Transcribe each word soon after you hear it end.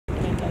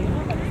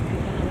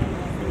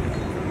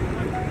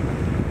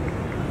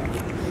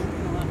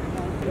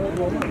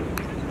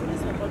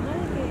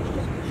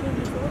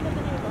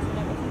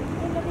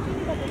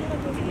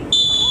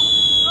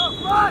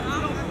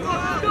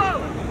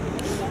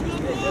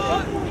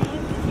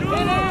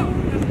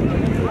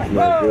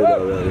not good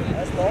already.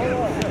 It's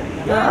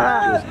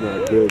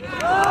not good.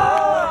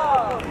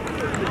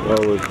 What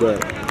was that?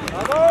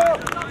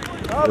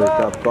 Wake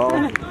up call?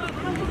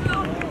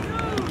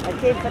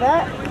 Okay for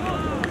that?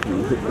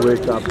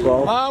 Wake up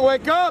call? Come on,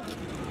 wake up!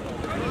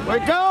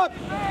 Wake up!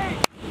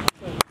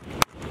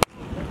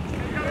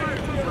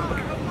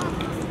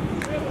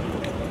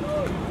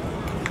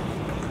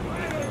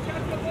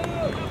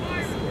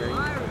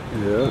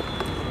 Yeah.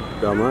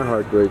 Got my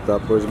heart rate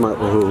up. Where's my...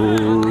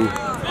 Oh.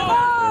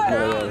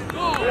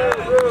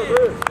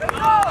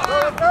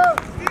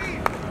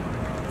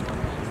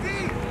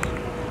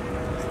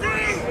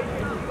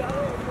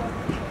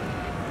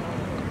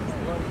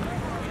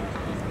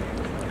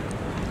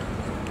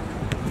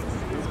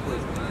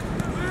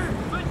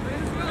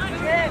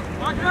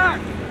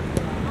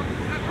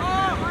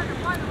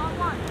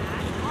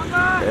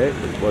 Okay,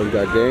 this one's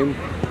got game.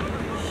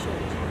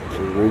 We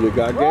really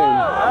got game.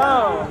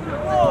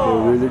 We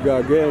really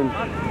got game.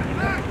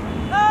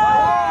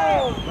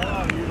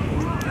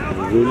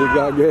 We really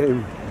got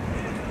game.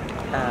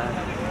 I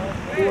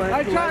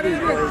tried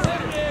it. I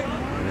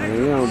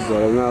know,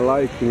 but I'm not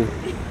liking it.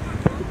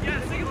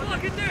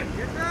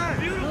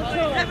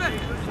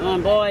 Come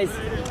on, boys.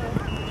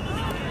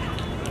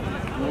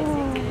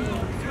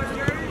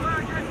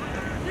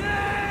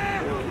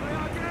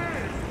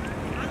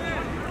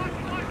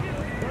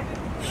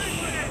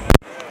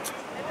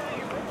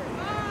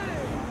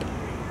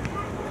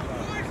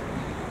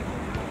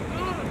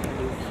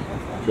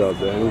 Good job,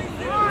 Danny.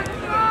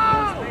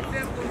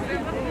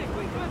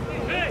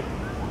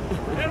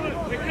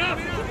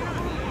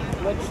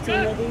 Which team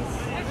are these?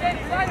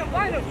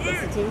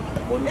 What's the team?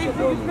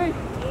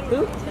 Who?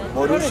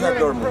 Borussia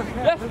Dortmund.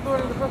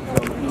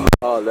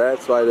 Oh,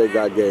 that's why they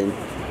got game.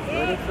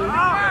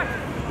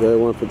 They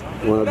went for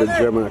one of the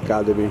German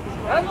academy.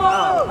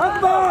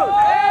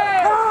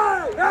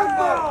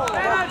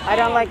 I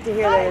don't like to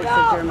hear that it's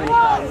a German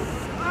academy.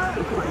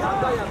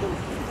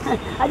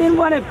 I didn't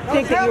want to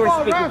think that you were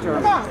speaking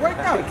German.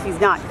 He's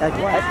not. That's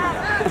what.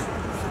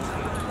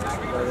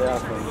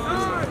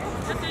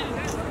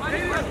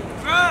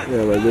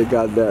 Yeah, but they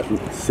got that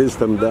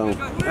system down.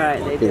 Right,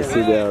 they You do. can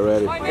see that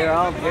already. They're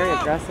all very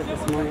aggressive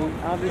this morning.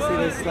 Obviously,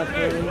 they slept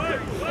early.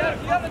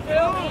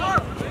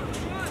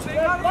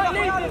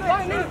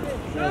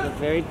 They're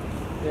very,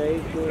 very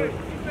good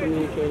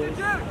communicators.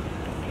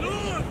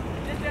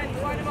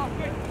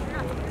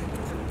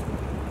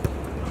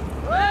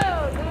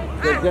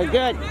 Good, good,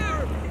 good.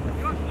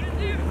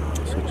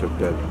 Such a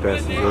bad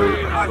pass.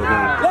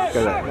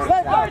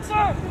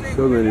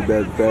 So many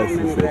bad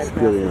passes that's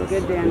killing us.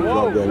 Good,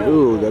 Danny.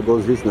 Ooh, there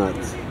goes his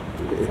nuts.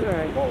 It's all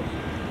right.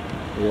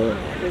 Yeah.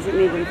 Doesn't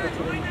need them for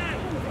today.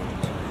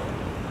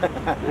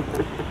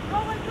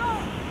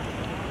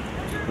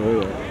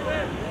 Oh, yeah.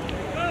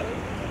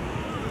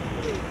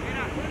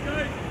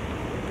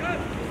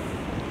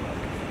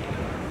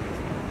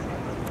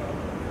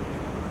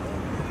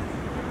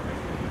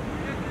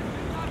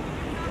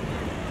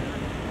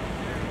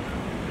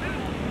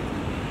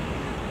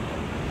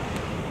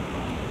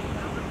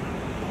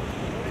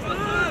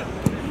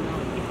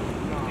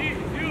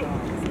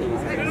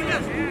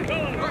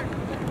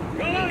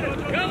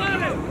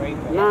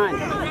 Come on.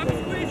 Come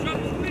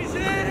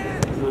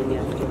on,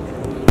 yeah.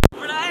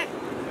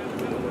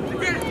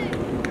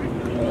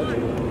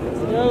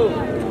 Let's go.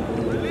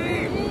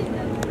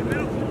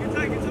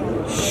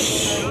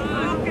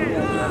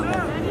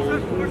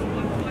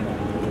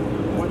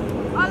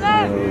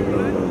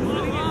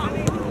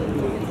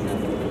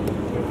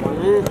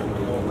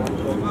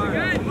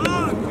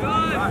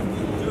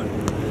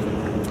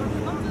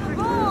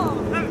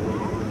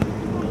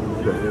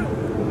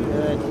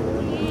 Good.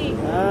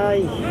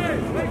 Aye.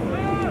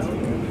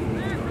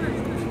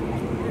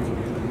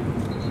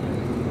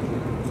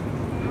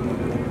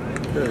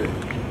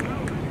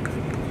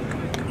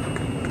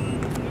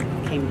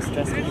 Came to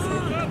stress me.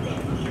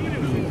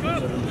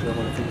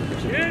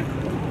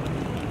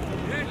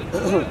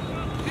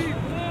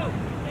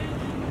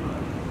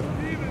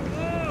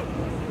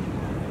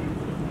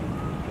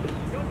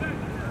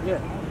 Yeah.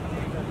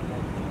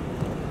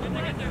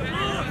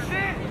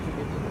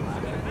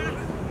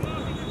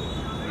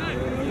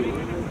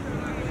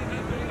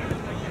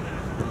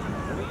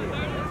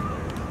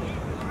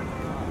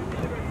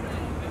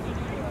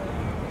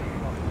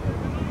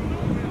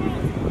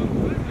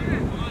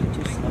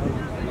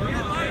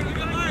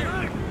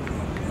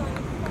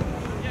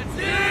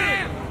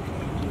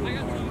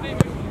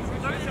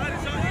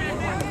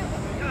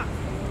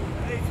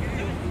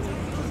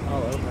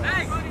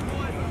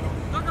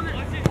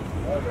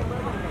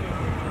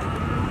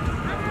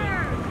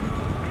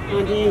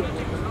 Andy.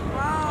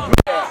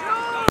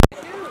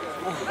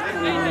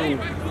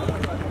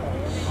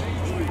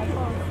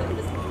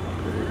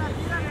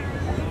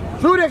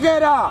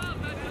 Zuregera!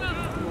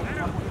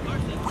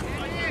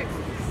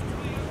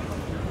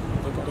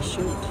 They gotta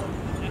shoot.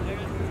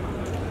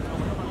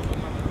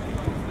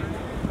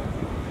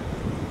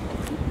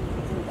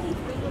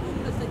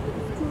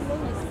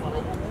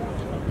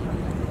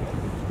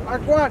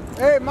 Mark one.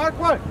 Hey, mark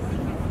one.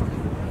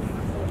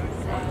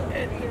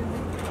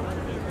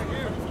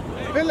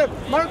 Philip,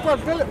 mark one,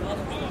 Philip.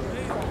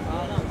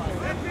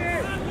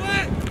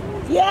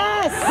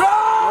 Yes!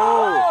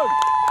 Goal!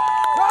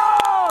 Goal!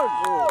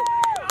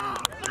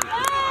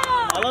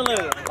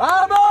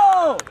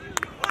 Vamos!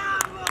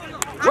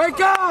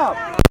 Wake up!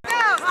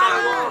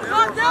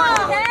 Let's go!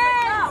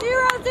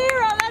 0-0,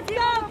 let's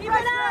go! Keep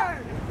it up!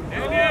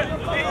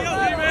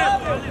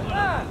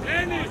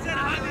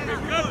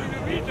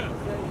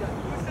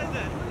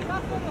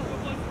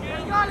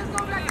 Let's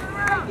go back to the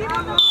round! Keep it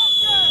up!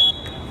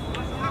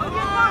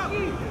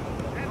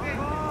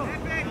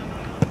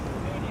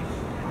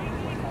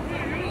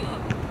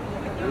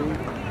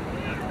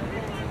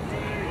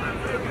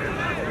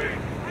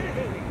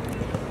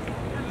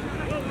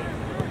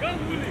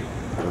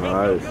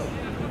 Nice.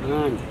 Come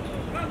on.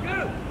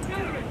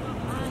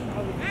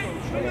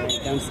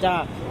 Don't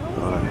stop.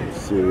 Alright,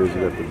 serious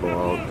with the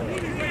ball.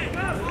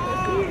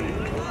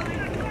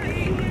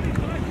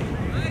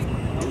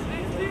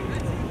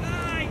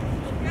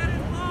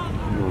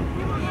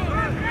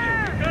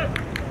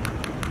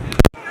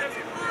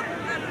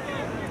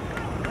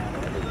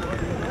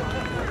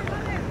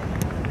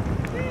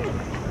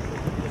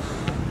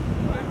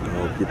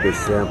 Oh, keep it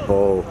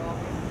simple.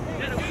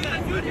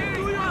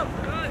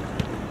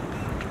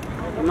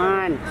 Come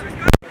on.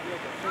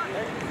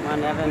 Come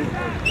on, Evan.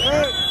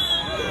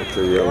 That's a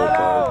yellow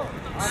card.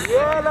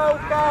 Yellow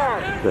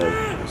card. Okay,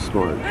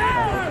 smart.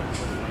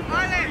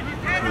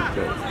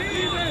 Okay.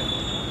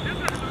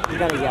 You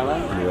got a yellow?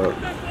 Yep.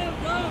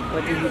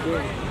 What did he do?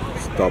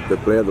 Stop the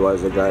play,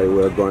 otherwise the guy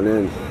would have gone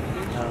in.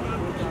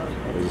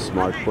 Oh. It was a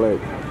smart play.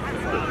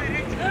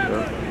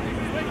 Yeah.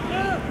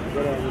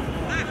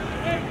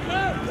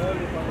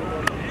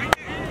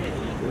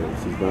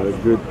 This is not a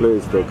good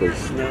place though,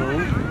 because No.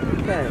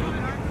 Okay.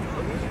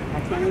 I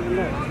can't even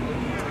look.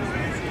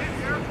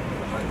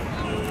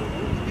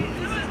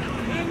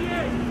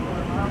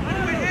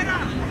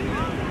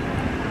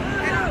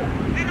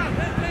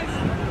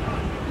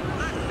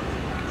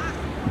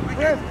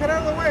 Chris, get out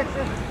of the way,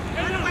 Chris.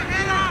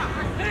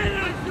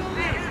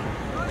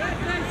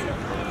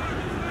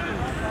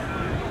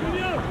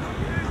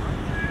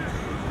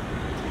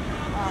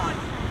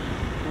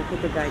 Look at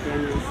the guy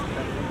down there.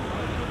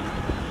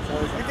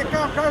 Make it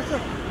count,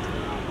 Carson.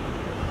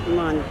 Come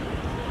on.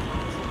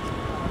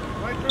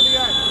 Right through the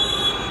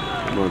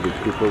eye. come on, the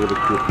keeper with the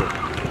keeper.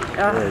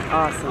 Oh,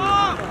 awesome.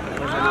 That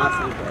was an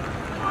awesome hit.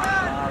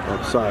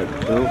 Offside,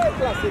 no?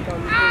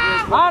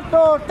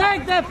 Otto,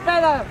 take the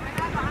fella.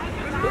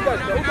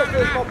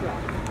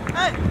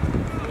 Hey.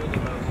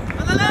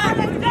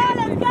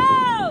 Let's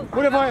go!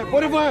 Put it for him,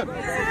 put it for him.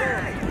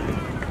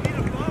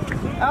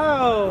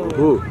 Oh!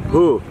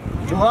 Who?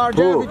 Too hard,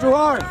 Jeffy, too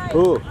hard.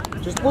 Who?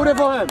 Just put it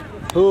for him.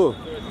 Who?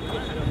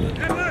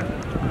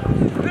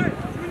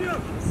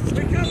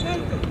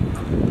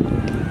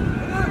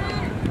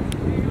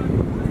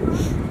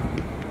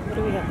 What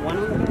do we have? One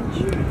on the bench?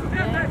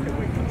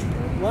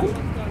 What?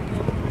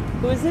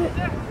 Who is it?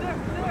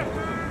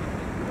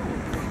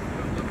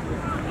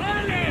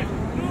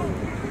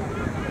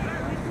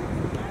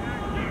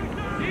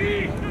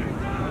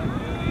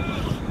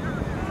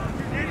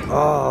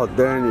 Oh,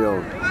 Daniel.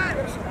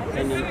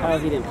 And then, oh,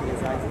 he didn't put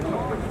his eyes in it.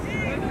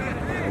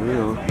 You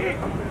know.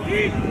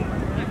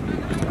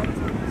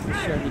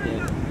 Sure he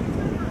did.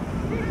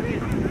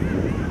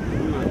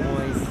 Come on,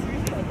 boys.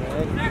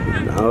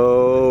 Good.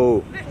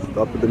 No.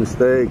 Stop with the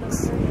mistakes.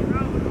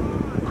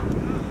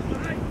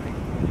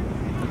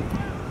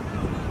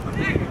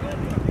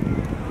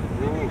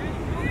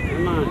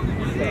 Come on.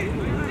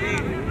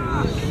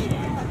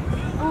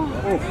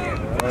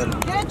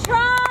 Good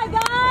try,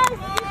 guys!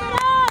 Keep it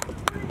up!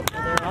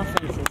 Their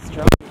offense is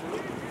strong.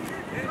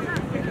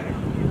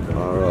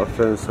 Our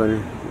offense,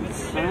 honey.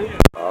 Huh?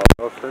 Our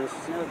offense?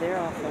 No, their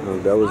offense. No,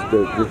 that was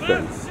their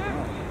defense.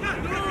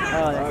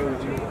 Oh, that's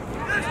not true.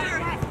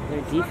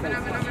 Their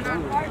defense is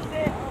strong.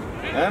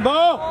 And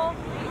ball.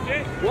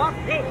 What?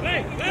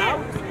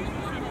 Out.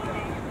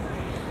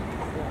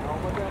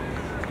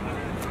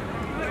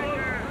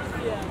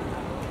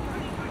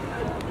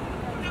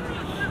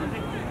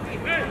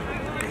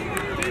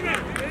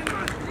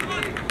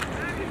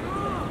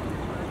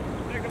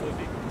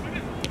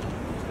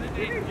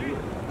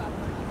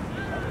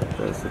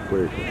 That's the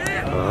quick.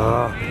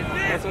 Ah.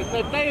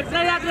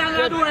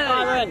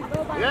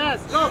 Yes,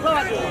 go, go.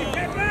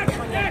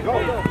 Go.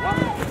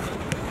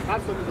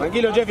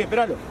 Tranquilo, Jeffy,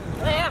 espéralo.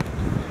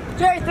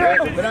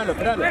 Espéralo,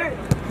 espéralo.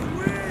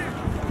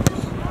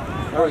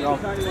 There we go.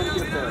 There we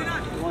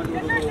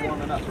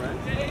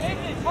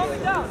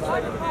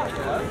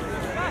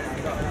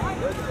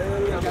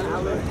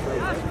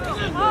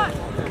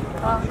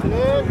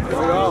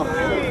go.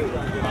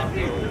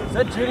 Is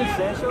that Judy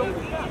Sancho?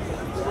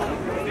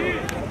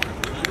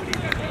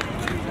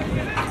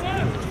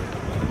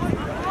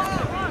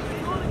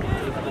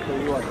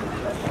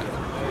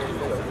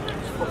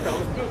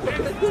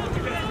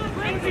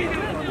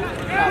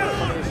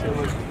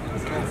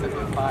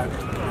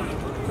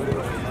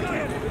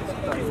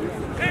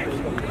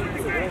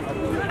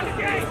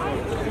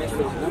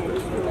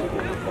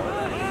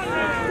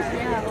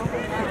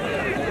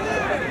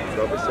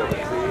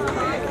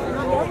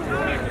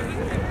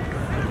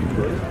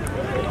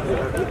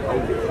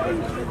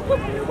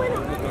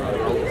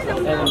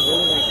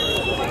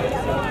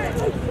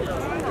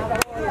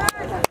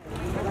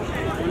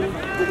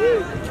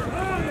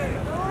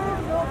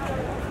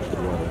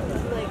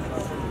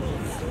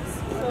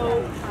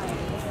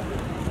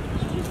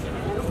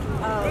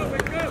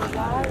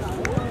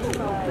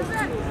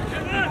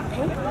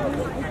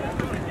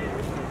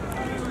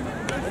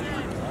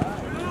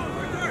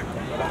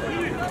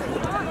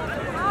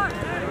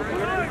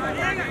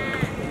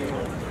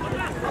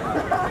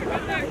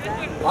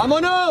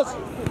 Vámonos!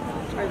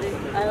 Maybe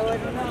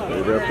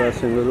they're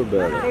passing a little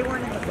better,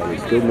 but they're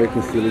still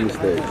making silly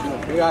mistakes.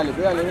 Pégale,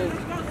 pégale.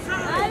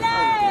 Dale,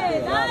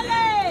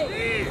 dale.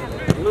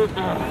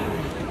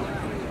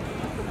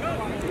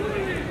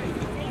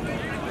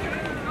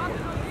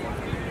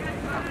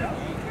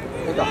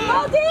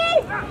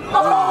 Goldie!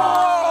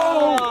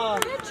 ¡Oh!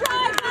 Good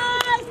try,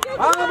 guys. Good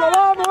 ¡Vamos, try.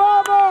 vamos,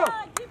 vamos!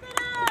 Keep it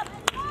up.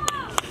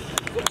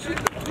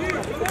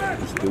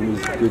 Still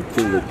is a good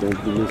thing that don't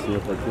be missing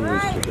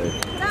opportunities today.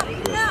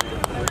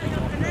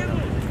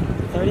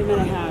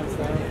 30-minute halves,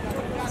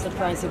 though.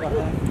 Surprised about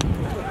that.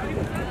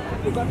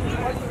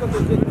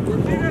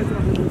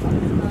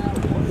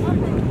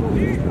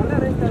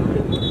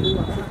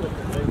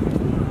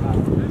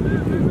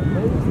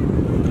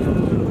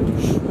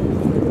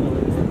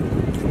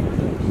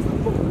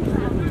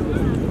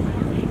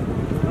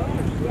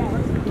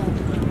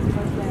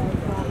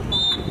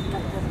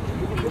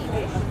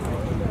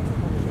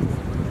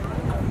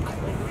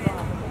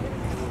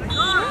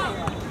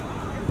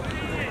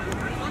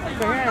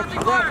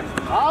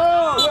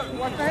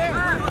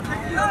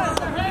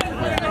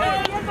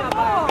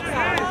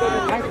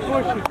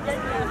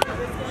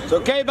 It's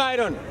okay,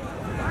 Byron.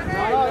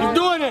 Keep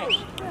doing it.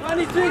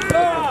 26.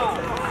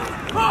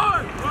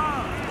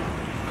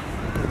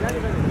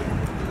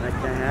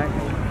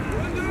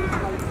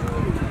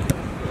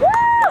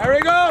 There we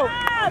go.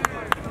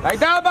 Like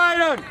that,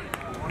 Byron.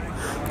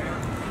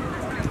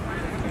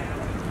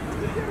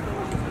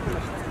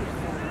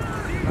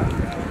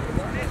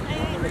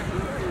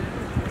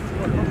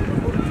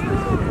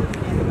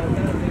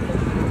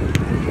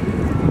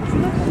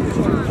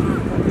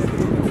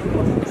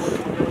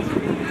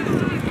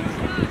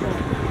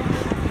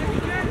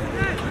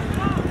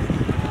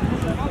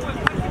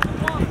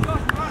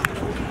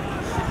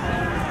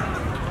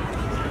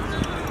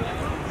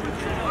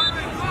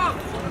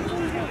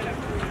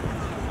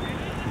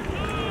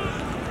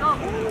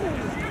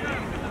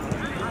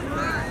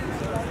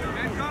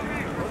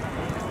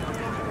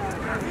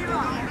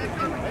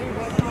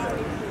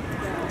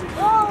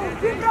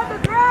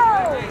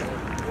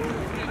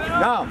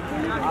 Now,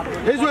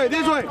 this way,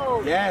 this way.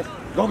 Yes.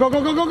 Go, go,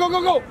 go, go, go, go,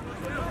 go, go.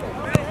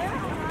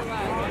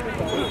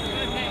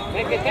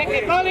 Take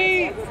it,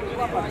 Polly.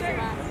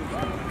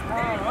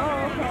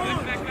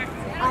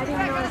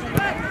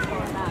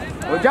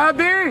 Good job,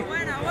 D.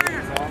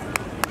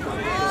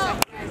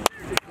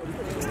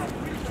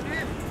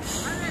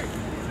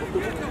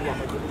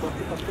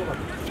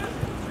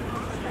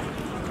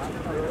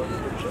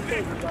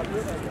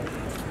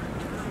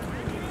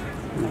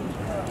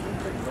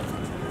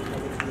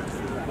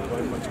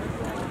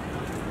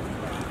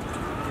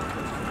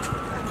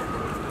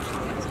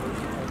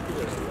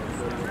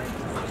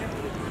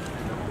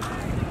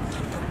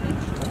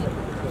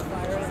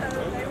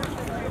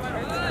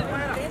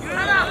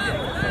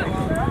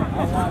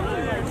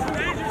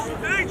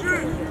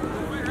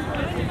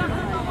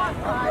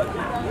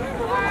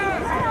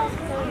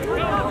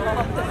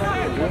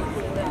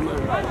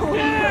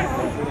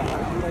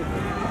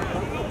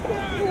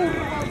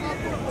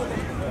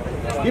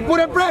 Keep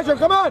putting pressure,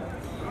 come on!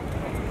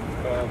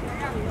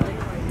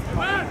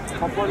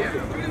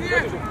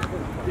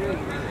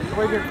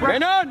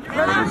 Renan! Come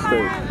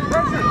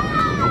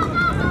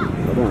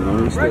on, no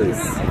mistakes.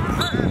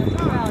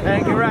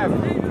 Thank you, Ref.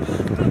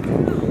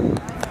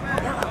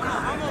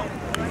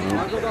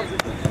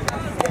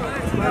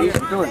 He's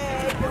doing.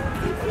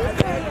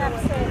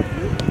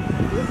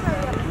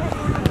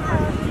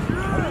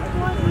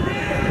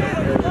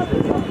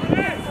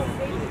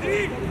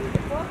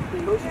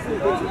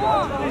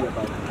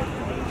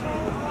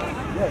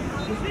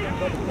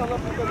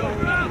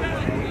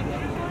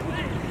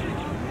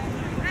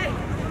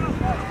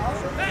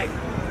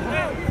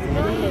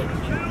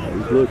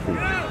 He's looking.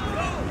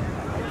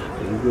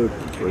 He's good.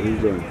 What he's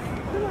doing.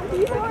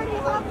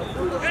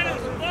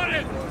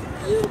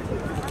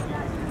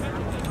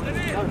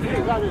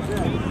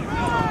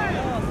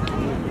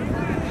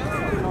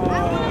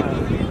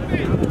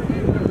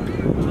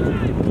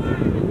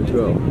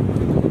 Go.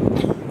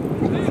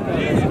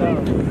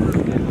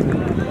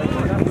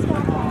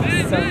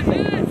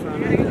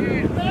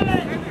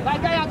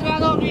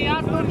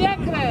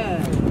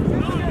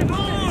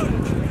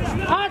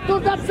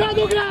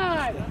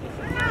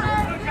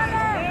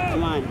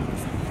 Come on.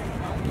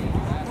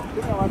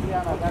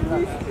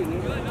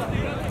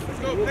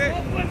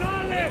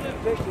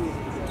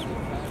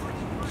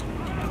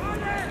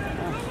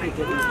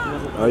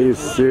 Are you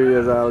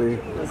serious, Ali?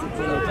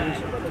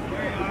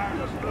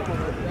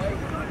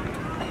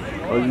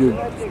 Are you?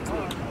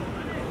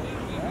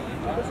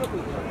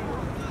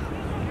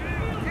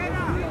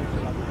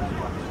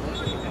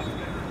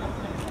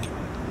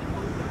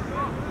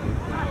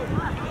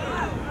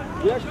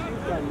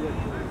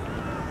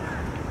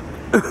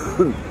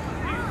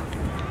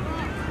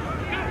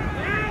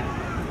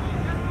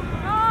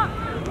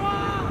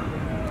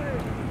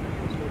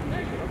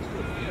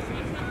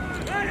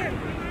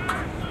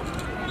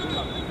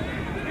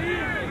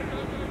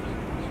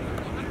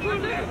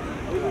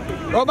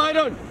 Go,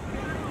 Byron!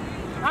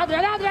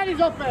 Adrian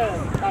is open.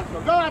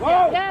 Go,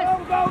 Adrian. Yes.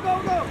 Go.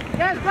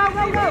 Yes, go.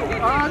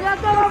 Adrian,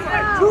 go.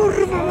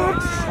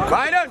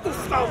 Fighter!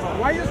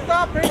 Why you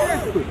stop, Adrian?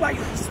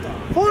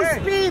 Full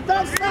speed,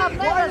 don't stop.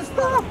 Why you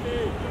stop?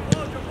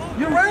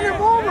 You ran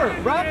him over.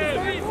 Rapid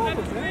ran him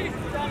over.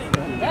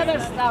 Never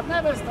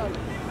stop.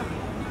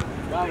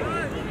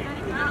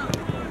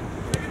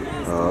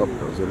 Oh,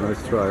 that was a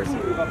nice try.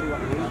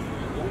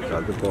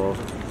 Got the ball.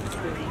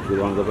 Too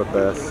long of a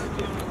pass.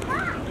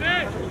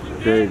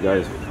 Okay,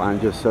 guys,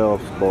 find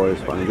yourselves, boys.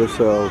 Find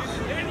yourselves.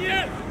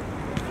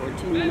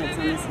 14 minutes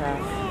on this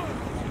half.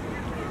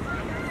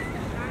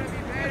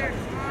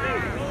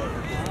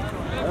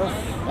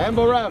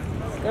 Amber ref.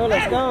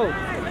 Let's go.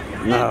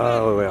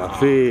 No,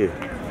 así.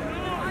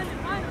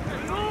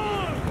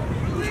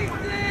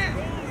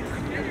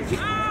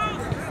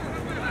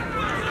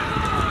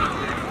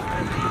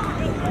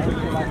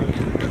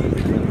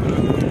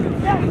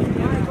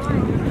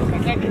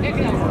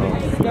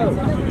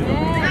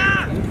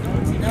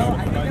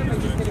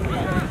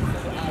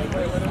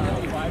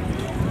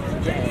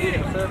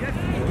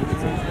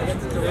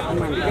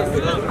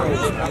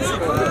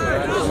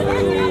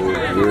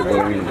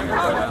 Dribbling.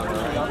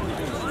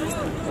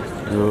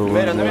 No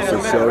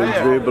unnecessary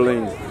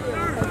dribbling.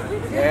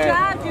 Good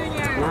job,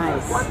 Junior.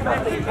 Nice.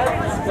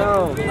 Let's go.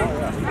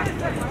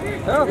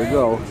 There we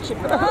go. Chip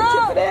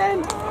it in.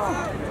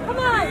 Come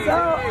on.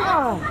 Go.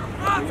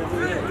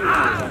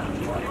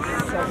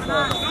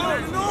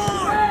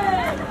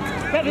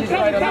 Kevin.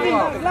 There we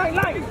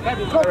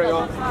go.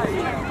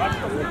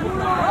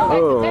 Oh.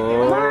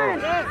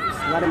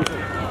 Let him.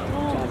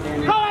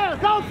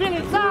 Go,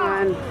 Philip.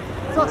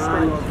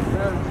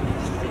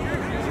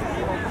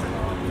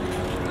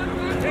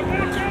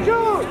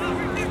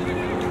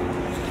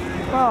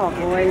 Oh,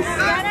 boys.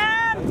 Get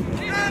him.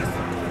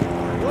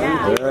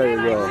 There you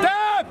go.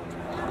 Stop!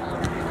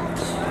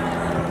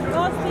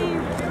 Go,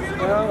 Steve.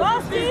 Go,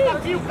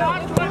 Steve.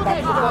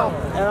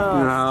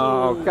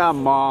 No,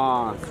 come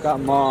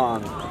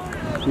on.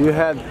 You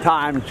had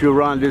time to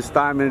run this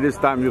time, and this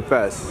time you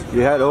pass.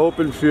 You had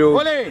open field.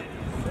 Ole!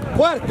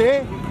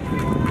 Fuerte!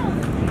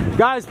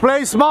 Guys,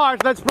 play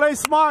smart. Let's play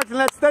smart and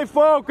let's stay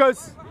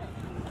focused.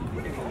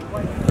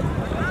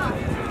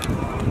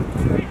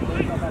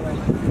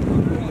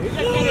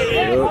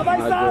 Good,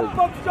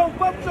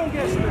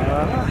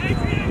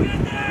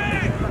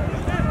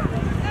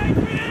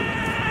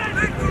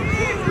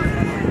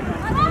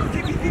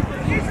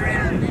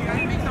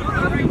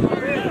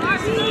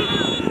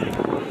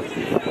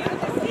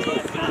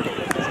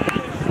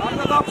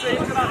 not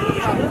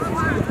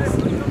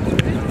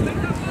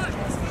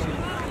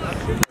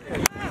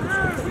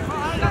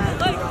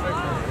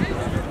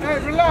Hey,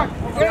 relax.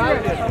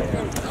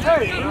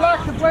 Hey,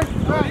 relax and play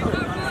faster.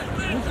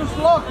 You can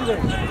slow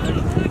today.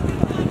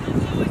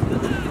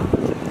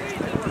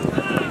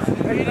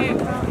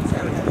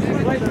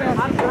 Play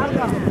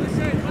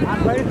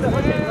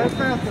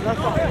faster, that's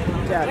all.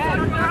 Yeah.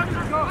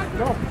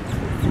 Go.